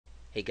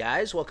Hey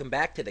guys, welcome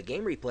back to the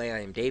game replay. I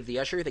am Dave the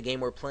Usher. The game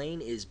we're playing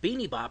is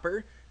Beany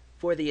Bopper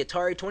for the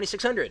Atari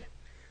 2600.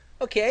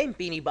 Okay,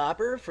 Beany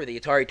Bopper for the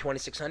Atari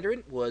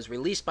 2600 was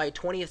released by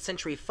 20th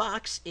Century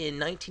Fox in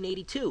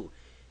 1982.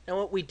 Now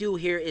what we do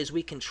here is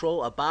we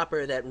control a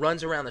bopper that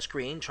runs around the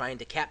screen trying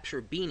to capture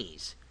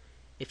beanies.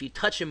 If you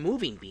touch a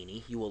moving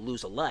beanie, you will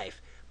lose a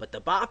life, but the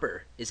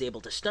bopper is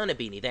able to stun a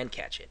beanie, then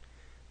catch it.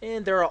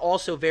 And there are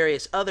also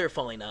various other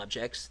falling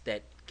objects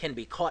that can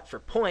be caught for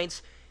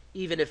points,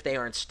 even if they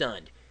aren't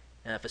stunned.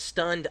 Now, if a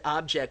stunned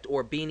object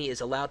or beanie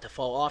is allowed to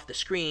fall off the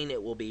screen,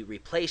 it will be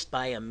replaced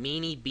by a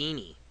Beany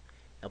Beanie.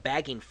 Now,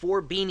 bagging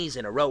 4 beanies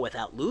in a row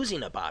without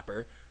losing a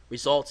bopper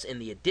results in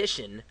the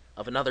addition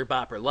of another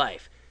bopper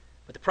life.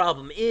 But the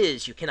problem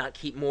is you cannot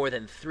keep more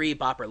than 3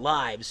 bopper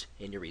lives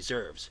in your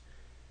reserves.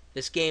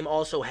 This game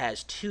also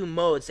has 2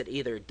 modes that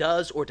either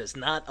does or does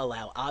not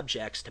allow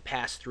objects to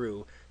pass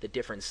through the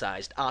different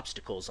sized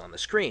obstacles on the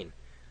screen.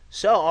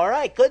 So,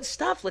 alright, good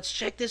stuff. Let's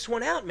check this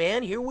one out,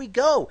 man. Here we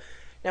go.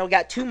 Now, we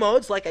got 2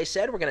 modes, like I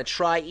said. We're going to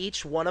try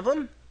each one of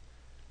them.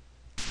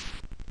 So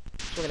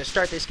we're going to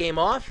start this game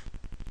off.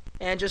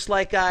 And just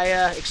like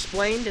I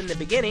explained in the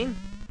beginning,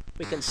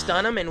 we can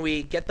stun them and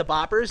we get the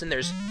boppers, and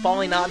there's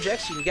falling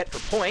objects you can get for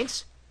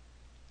points.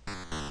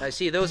 I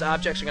see those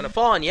objects are going to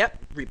fall, and yep,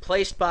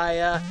 replaced by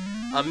a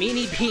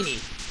Beany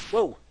Beanie.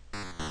 Whoa.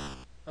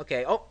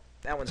 Okay, oh,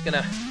 that one's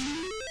going to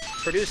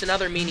produce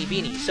another Beany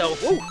Beanie. So,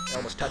 whoo, that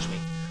almost touched me.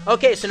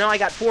 Okay, so now I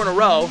got 4 in a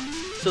row.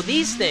 So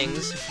these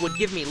things would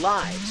give me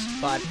lives,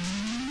 but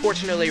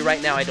fortunately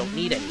right now I don't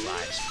need any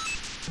lives.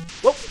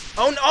 Whoop!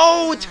 Oh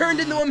no! It turned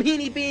into a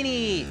Beany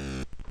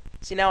Beanie!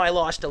 See, now I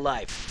lost a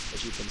life,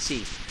 as you can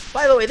see.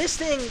 By the way, this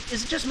thing,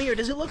 is it just me, or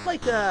does it look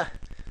like a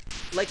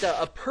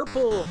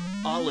purple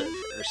olive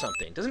or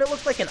something? Doesn't it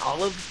look like an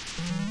olive?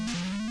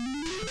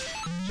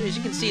 So as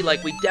you can see,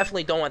 like, we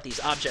definitely don't want these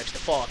objects to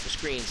fall off the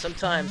screen.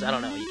 Sometimes, I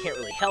don't know, you can't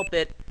really help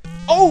it.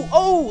 Oh!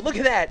 Oh! Look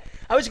at that!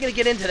 I was going to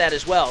get into that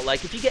as well.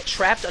 Like, if you get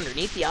trapped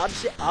underneath the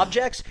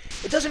objects,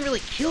 it doesn't really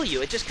kill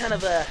you. It just kind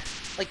of,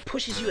 like,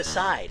 pushes you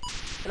aside.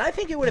 And I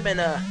think it would have been,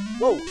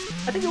 whoa.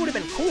 I think it would have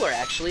been cooler,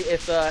 actually,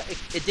 if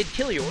it did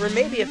kill you. Or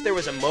maybe if there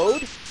was a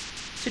mode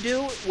to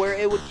do where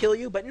it would kill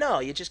you. But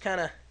no, you just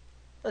kind of,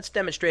 let's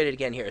demonstrate it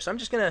again here. So I'm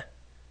just going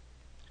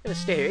to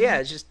stay here. Yeah,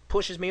 it just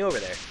pushes me over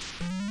there.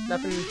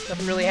 Nothing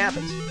really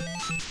happens.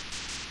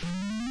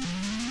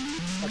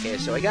 Okay,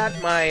 so I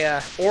got my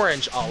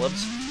orange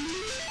olives.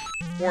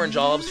 Orange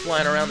olives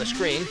flying around the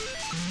screen.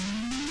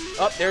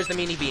 Oh, there's the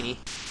Beany Beanie.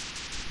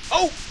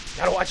 Oh!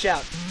 Gotta watch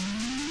out.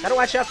 Gotta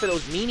watch out for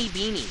those Beany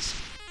Beanies.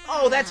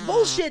 Oh, that's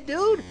bullshit,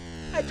 dude!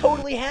 I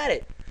totally had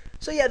it.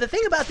 So yeah, the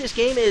thing about this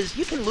game is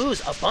you can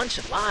lose a bunch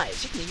of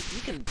lives.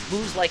 You can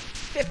lose like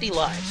 50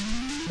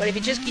 lives. But if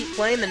you just keep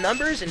playing the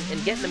numbers and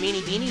getting the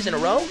Beany Beanies in a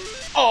row,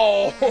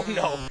 oh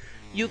no,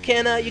 you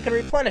can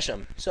replenish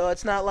them. So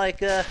it's not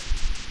like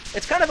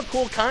it's kind of a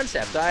cool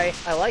concept. I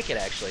like it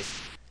actually.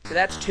 So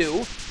that's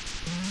 2.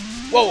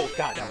 Whoa,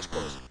 God, that was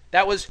close.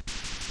 That was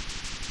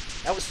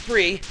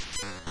 3.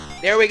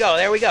 There we go,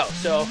 there we go.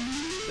 So,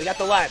 we got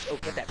the lives. Oh,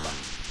 get that button.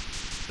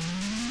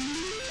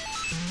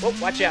 Whoa,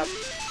 watch out.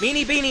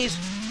 Beany Beanies.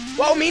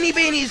 Whoa, Beany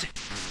Beanies.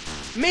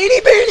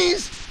 Beany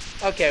Beanies.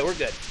 Okay, we're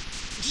good.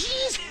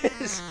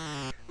 Jesus.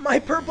 My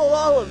purple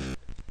olive.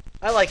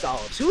 I like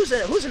olives. Who's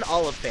an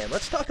olive fan?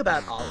 Let's talk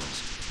about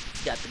olives.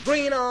 You got the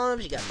green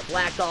olives, you got the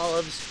black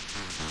olives.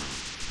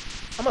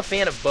 I'm a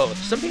fan of both.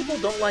 Some people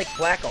don't like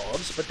black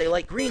olives, but they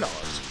like green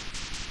olives.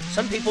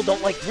 Some people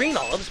don't like green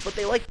olives, but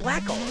they like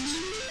black olives.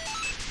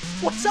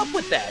 What's up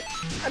with that?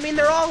 I mean,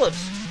 they're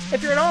olives.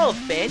 If you're an olive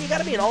fan, you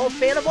gotta be an olive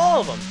fan of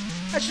all of them.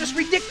 That's just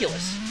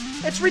ridiculous.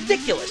 It's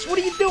ridiculous. What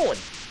are you doing?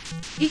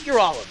 Eat your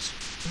olives.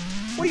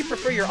 What do you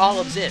prefer your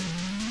olives in?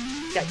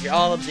 You got your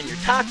olives in your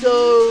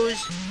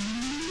tacos.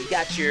 You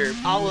got your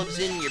olives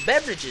in your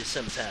beverages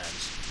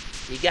sometimes.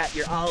 You got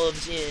your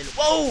olives in,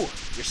 whoa,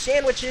 your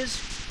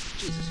sandwiches.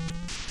 Jesus.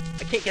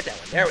 I can't get that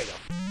one. There we go.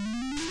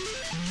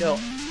 So,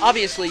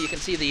 obviously, you can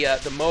see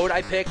the mode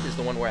I picked is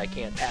the one where I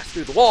can't pass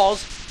through the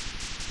walls.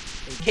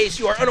 In case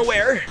you are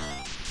unaware.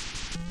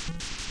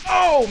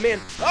 Oh, man.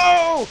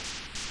 Oh!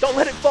 Don't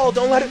let it fall.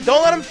 Don't let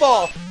him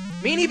fall.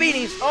 Beany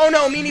Beanies. Oh,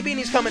 no. Beany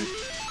Beanies coming.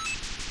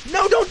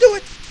 No, don't do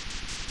it.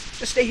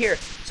 Just stay here.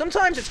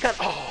 Sometimes it's kind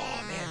of,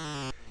 oh,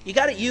 man. You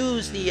got to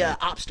use the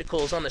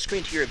obstacles on the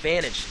screen to your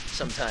advantage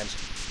sometimes.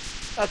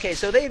 Okay,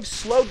 so they've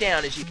slowed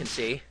down, as you can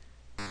see.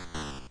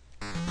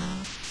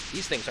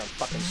 These things aren't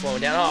fucking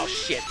slowing down. Oh,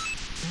 shit.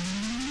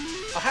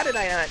 Oh, how did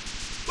I not?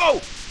 Whoa!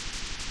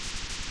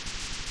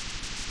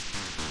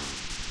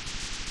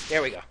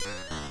 There we go.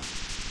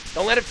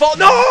 Don't let it fall.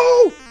 No!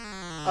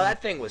 Oh,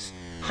 that thing was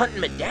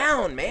hunting me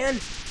down, man.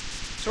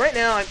 So right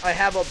now, I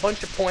have a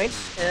bunch of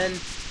points, and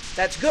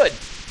that's good.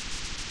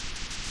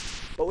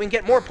 But we can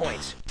get more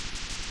points.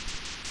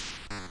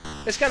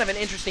 It's kind of an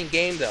interesting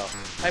game, though.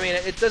 I mean,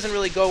 it doesn't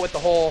really go with the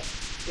whole,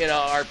 you know,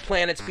 our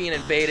planet's being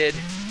invaded.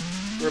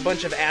 We're a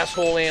bunch of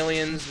asshole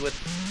aliens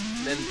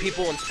and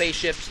people in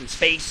spaceships in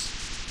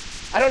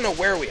space. I don't know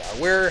where we are.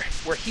 We're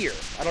here.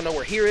 I don't know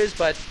where here is,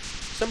 but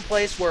some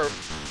place where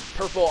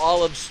purple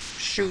olives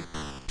shoot.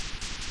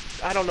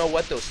 I don't know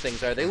what those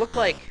things are. They look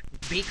like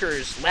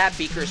beakers, lab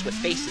beakers with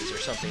faces or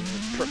something,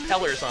 with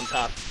propellers on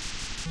top.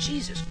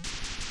 Jesus.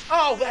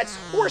 Oh, that's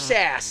horse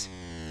ass.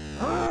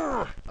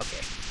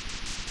 Okay.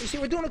 You see,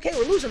 we're doing okay.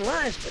 We're losing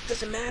lives, but it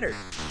doesn't matter.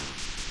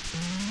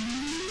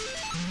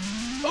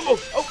 Oh.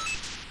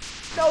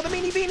 No, the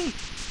Beany Beanie.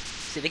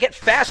 See, they get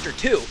faster,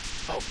 too.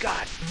 Oh,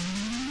 God.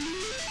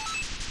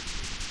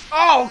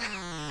 Oh,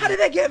 how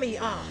did that get me?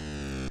 Oh,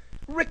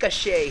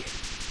 ricochet.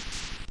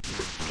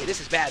 Okay,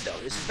 this is bad, though.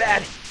 This is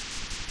bad.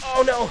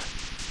 Oh, no.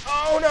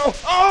 Oh, no.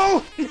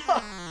 Oh,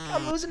 no.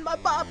 I'm losing my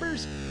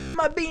boppers.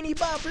 My Beany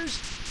Boppers.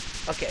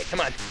 Okay, come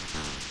on.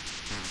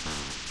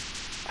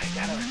 I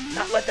gotta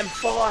not let them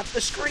fall off the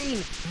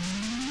screen.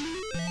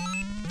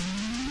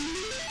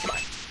 Come on.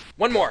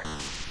 One more.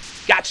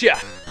 Gotcha.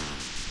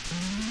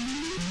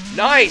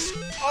 Nice.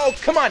 Oh,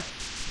 come on.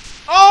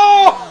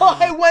 Oh,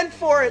 I went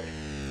for it.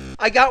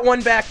 I got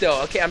one back,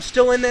 though. Okay, I'm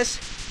still in this.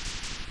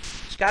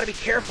 Just gotta be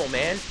careful,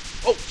 man.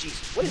 Oh,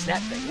 Jesus. What is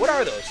that thing? What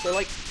are those? They're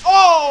like...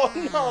 Oh,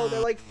 no.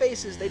 They're like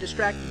faces. They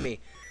distracted me.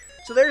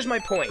 So there's my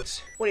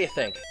points. What do you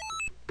think?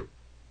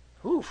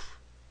 Oof.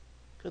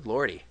 Good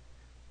lordy.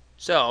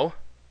 So,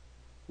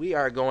 we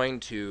are going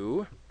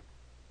to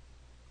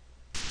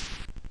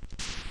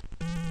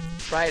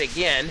try it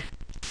again.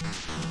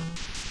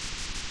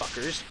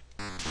 Fuckers.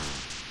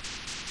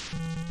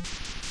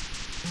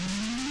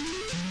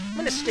 I'm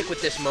going to stick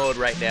with this mode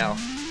right now.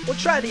 We'll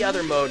try the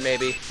other mode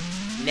maybe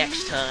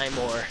next time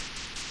or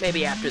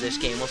maybe after this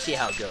game. We'll see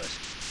how it goes.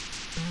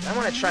 I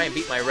want to try and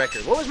beat my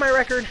record. What was my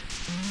record?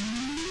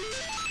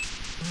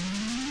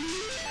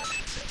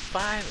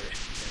 5 or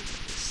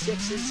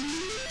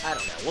 6s? I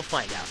don't know. We'll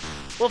find out.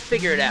 We'll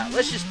figure it out.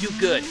 Let's just do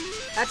good.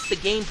 That's the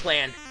game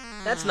plan.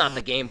 That's not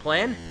the game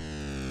plan.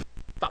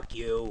 Fuck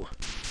you.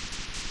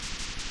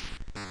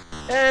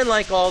 And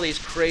like all these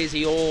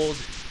crazy old,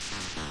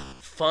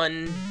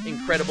 fun,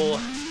 incredible,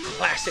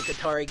 classic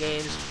Atari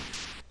games,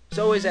 there's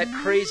always that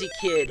crazy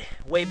kid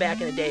way back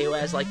in the day who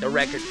has like the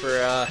record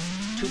for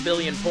 2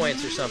 billion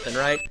points or something,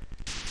 right?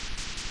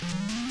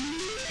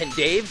 Can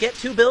Dave get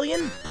 2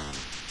 billion?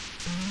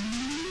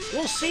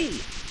 We'll see.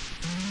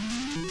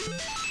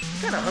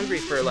 I'm kind of hungry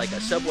for like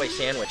a Subway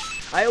sandwich.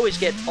 I always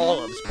get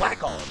olives,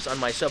 black olives, on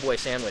my Subway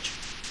sandwich.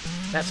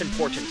 That's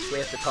important. We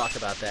have to talk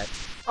about that.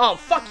 Oh,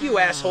 fuck you,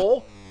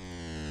 asshole!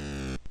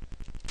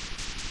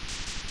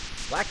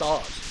 Black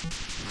olives.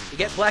 You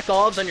get black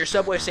olives on your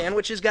Subway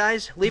sandwiches,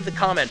 guys? Leave the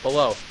comment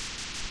below.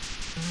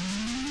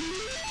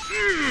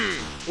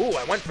 Ooh,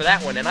 I went for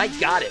that one, and I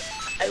got it.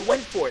 I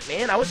went for it,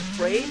 man. I was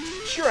afraid.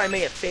 Sure, I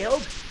may have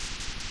failed.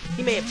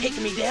 He may have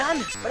taken me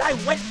down, but I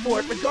went for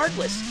it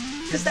regardless.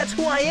 Because that's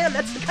who I am.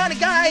 That's the kind of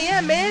guy I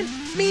am, man.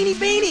 Beany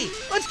Beanie.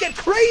 Let's get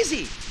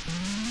crazy.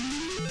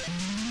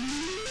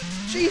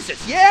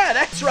 Jesus. Yeah,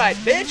 that's right,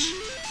 bitch.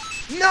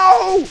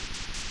 No.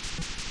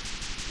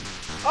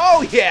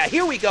 Oh, yeah.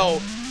 Here we go.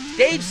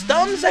 Dave's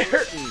thumbs are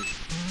hurting.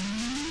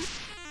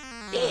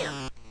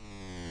 Damn.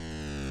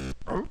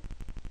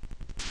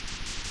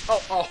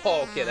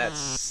 Oh, okay. That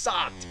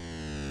sucked.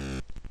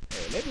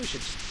 Hey, maybe we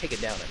should just take it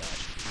down a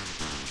notch.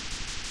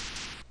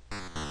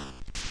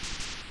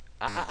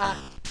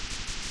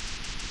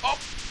 Oh!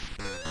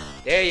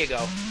 There you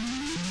go.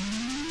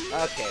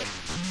 Okay.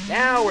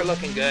 Now we're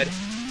looking good.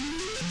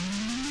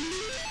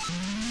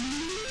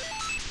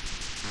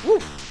 Woo!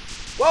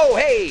 Whoa,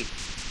 hey!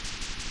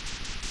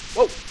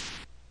 Whoa!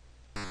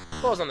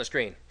 Balls on the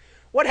screen.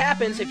 What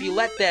happens if you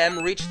let them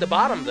reach the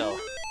bottom, though?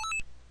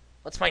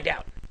 Let's find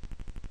out.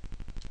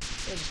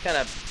 It just kind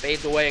of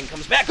fades away and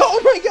comes back.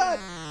 Oh my god!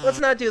 Let's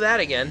not do that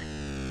again.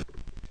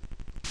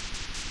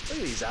 Look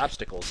at these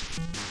obstacles.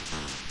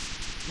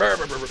 Brr,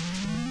 brr, brr, brr.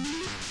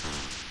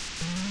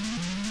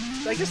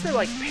 So I guess they're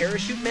like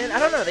parachute men. I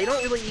don't know. They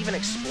don't really even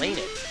explain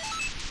it.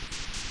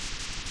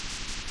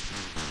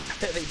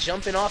 Are they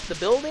jumping off the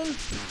building?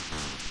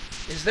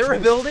 Is there a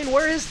building?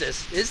 Where is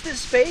this? Is this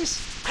space?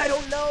 I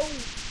don't know.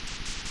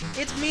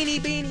 It's Beany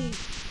Beanie.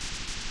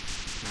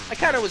 I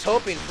kind of was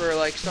hoping for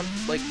like some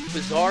like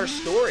bizarre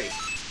story.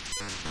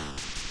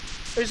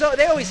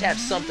 They always have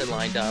something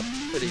lined up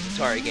for these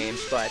Atari games,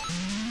 but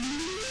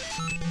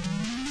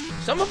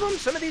some of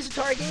these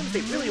Atari games,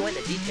 they really went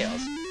into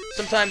details.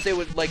 Sometimes they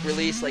would like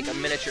release like a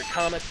miniature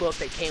comic book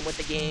that came with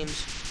the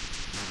games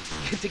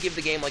to give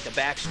the game like a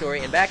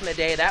backstory. And back in the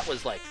day, that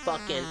was like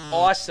fucking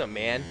awesome,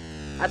 man.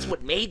 That's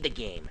what made the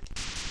game.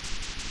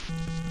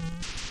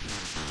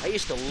 I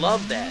used to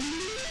love that.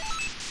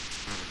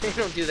 They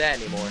don't do that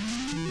anymore.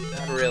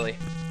 Not really.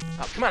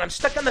 Oh, come on, I'm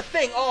stuck on the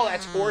thing. Oh,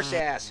 that's horse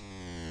ass.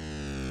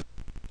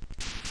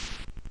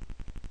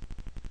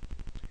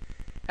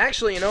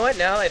 Actually, you know what?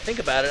 Now that I think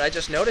about it, I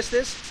just noticed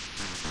this.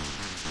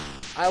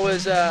 I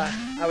was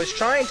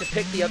trying to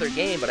pick the other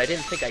game, but I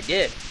didn't think I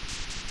did.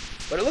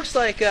 But it looks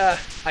like I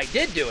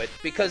did do it,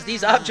 because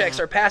these objects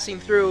are passing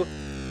through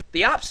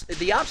the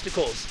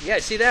obstacles. Yeah,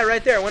 see that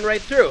right there? I went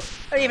right through.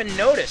 I didn't even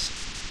notice.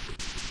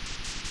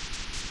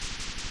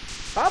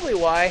 Probably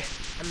why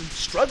I'm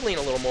struggling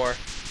a little more.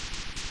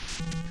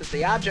 Because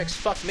The objects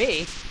fuck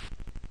me.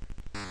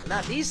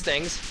 Not these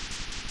things.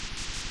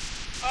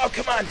 Oh,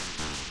 come on.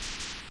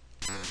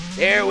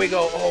 There we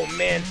go. Oh,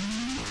 man.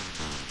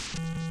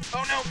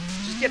 Oh, no.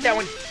 Just get that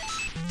one.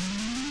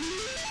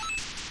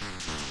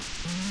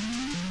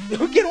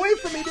 Get away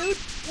from me, dude.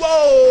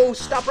 Whoa.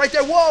 Stop right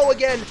there. Whoa,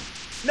 again.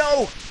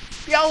 No.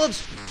 The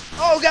olives.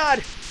 Oh,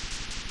 God.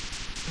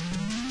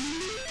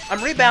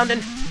 I'm rebounding.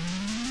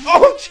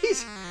 Oh,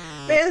 jeez.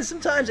 Man,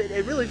 sometimes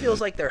it really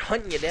feels like they're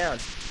hunting you down.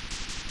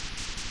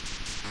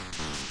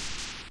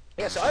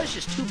 Yeah, so I was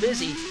just too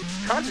busy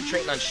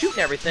concentrating on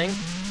shooting everything.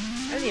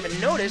 I didn't even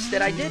notice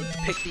that I did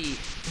pick the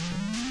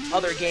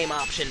other game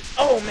option.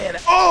 Oh, man.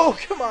 Oh,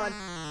 come on.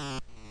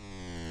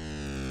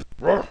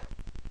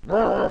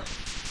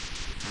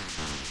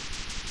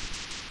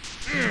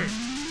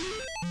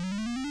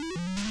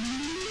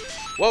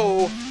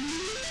 Whoa.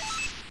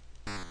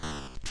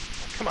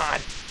 Come on.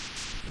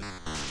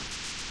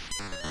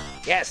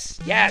 Yes,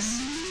 yes.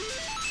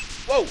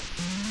 Whoa.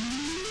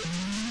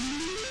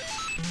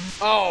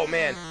 Oh,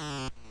 man.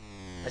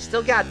 I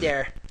still got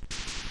there.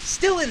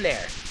 Still in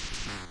there.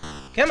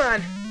 Come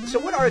on. So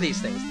what are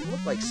these things? They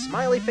look like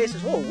smiley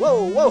faces. Whoa,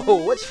 whoa, whoa.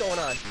 What's going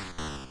on?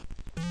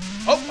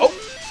 Oh, oh.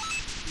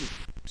 You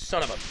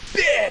son of a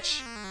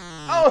bitch.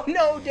 Oh,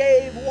 no,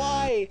 Dave.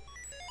 Why?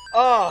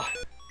 Oh.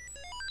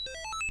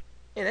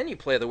 And then you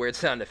play the weird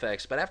sound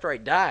effects. But after I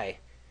die,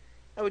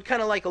 I would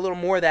kind of like a little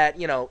more of that,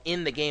 you know,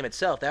 in the game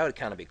itself. That would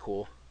kind of be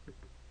cool.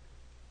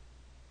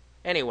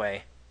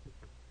 Anyway.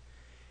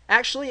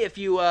 Actually, if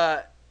you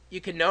you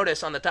can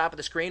notice on the top of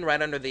the screen,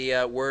 right under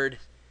the word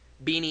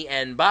Beany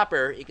and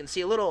Bopper, you can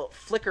see a little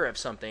flicker of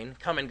something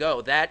come and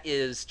go. That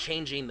is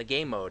changing the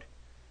game mode.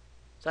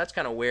 So that's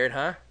kind of weird,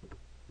 huh?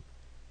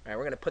 Alright,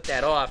 we're going to put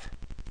that off.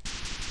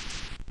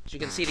 As you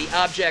can see, the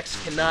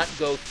objects cannot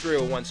go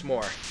through once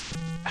more.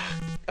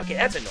 Okay,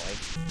 that's annoying.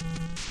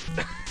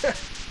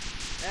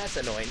 That's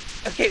annoying.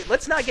 Okay,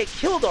 let's not get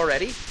killed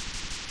already.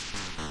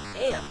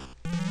 Damn.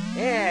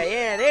 Yeah,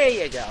 yeah, there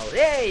you go.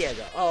 There you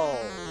go. Oh,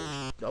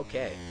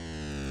 okay.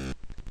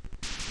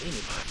 Beany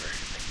Bopper,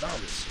 my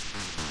thumbs.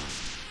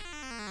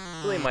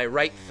 Really, my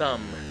right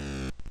thumb.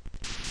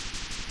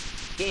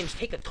 Games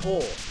take a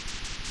toll.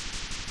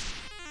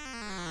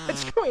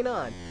 What's going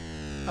on?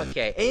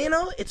 Okay, and you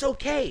know, it's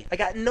okay. I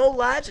got no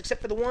lives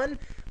except for the one,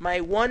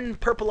 my one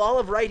purple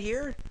olive right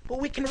here, but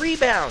we can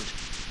rebound.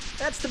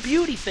 That's the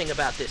beauty thing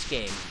about this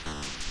game.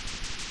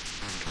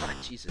 Come on,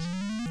 Jesus.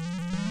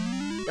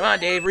 Come on,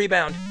 Dave,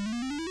 rebound.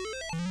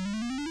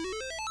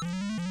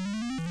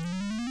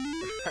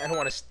 I don't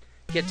want to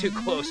get too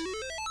close.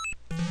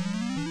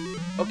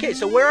 Okay,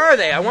 so where are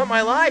they? I want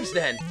my lives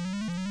then.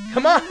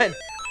 Come on.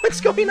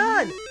 What's going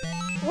on?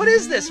 What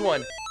is this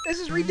one? This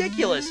is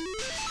ridiculous.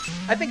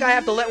 I think I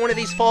have to let one of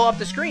these fall off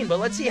the screen, but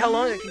let's see how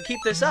long I can keep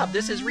this up.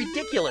 This is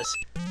ridiculous.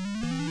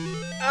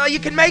 Oh, you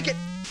can make it.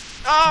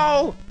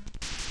 Oh.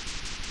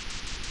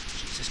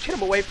 Jesus, get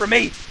him away from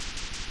me.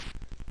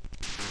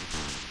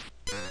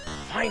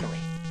 Finally.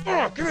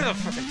 Oh, give me the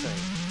fucking thing.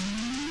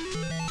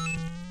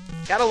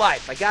 Got a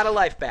life. I got a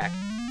life back.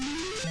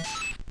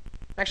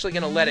 I'm actually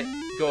going to let it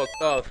go.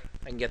 Oh,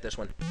 I can get this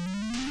one.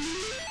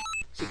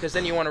 See, because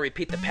then you want to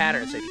repeat the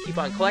pattern. So if you keep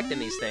on collecting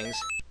these things.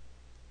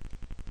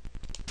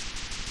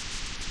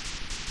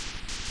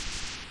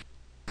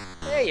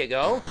 There you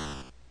go.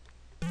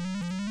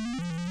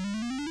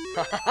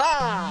 Ha ha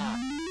ha!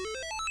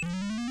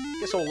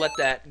 Guess I'll let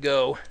that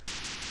go.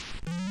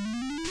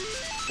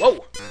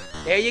 Whoa!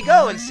 There you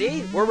go, and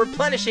see? We're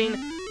replenishing.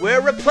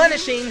 We're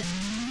replenishing.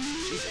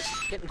 Jesus,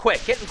 getting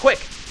quick, getting quick.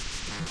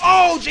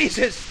 Oh,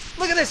 Jesus!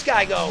 Look at this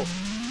guy go.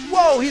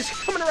 Whoa, he's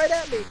coming right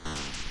at me.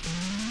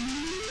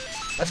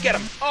 Let's get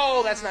him.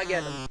 Oh, that's not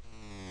getting him.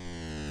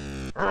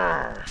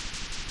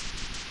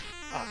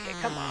 Okay,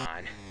 come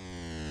on.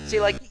 See,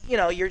 like, you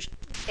know, you're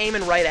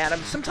aiming right at him.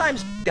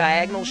 Sometimes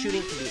diagonal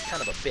shooting can be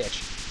kind of a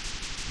bitch.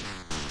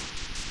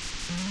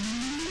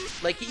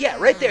 Like, yeah,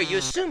 right there, you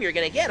assume you're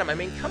going to get him. I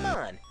mean, come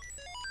on.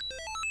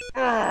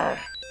 Damn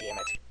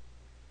it.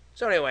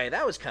 So anyway,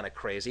 that was kind of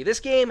crazy.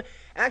 This game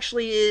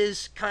actually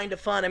is kind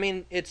of fun. I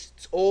mean, it's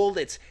old.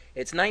 It's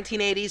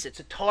 1980s. It's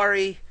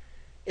Atari.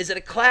 Is it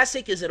a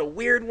classic? Is it a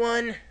weird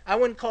one? I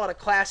wouldn't call it a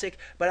classic,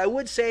 but I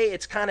would say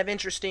it's kind of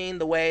interesting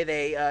the way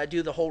they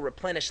do the whole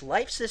replenish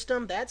life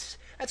system. That's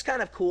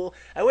kind of cool.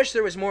 I wish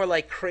there was more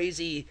like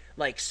crazy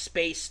like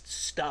space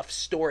stuff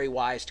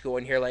story-wise to go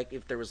in here. Like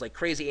if there was like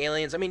crazy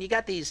aliens. I mean, you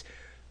got these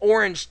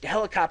orange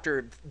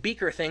helicopter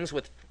beaker things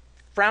with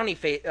frowny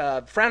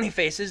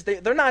faces.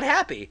 They're not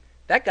happy.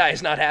 That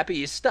guy's not happy.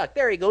 He's stuck.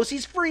 There he goes.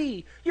 He's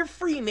free. You're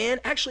free, man.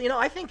 Actually, you know,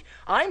 I think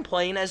I'm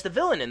playing as the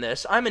villain in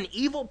this. I'm an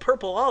evil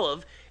purple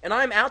olive, and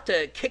I'm out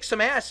to kick some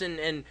ass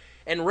and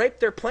rape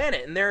their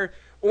planet. And they're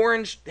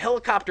orange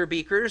helicopter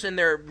beakers, and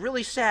they're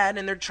really sad,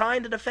 and they're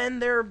trying to defend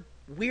their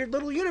weird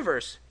little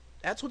universe.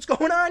 That's what's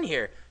going on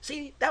here.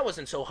 See, that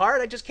wasn't so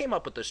hard. I just came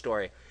up with the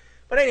story.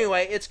 But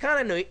anyway, it's kind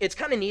of neat. It's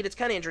kind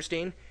of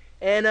interesting.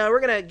 And we're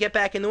going to get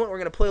back into it. We're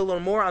going to play a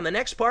little more on the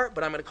next part,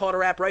 but I'm going to call it a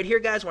wrap right here,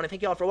 guys. I want to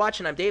thank you all for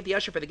watching. I'm Dave the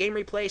Usher for the Game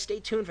Replay. Stay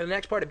tuned for the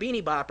next part of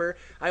Beany Bopper.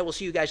 I will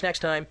see you guys next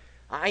time.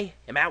 I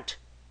am out.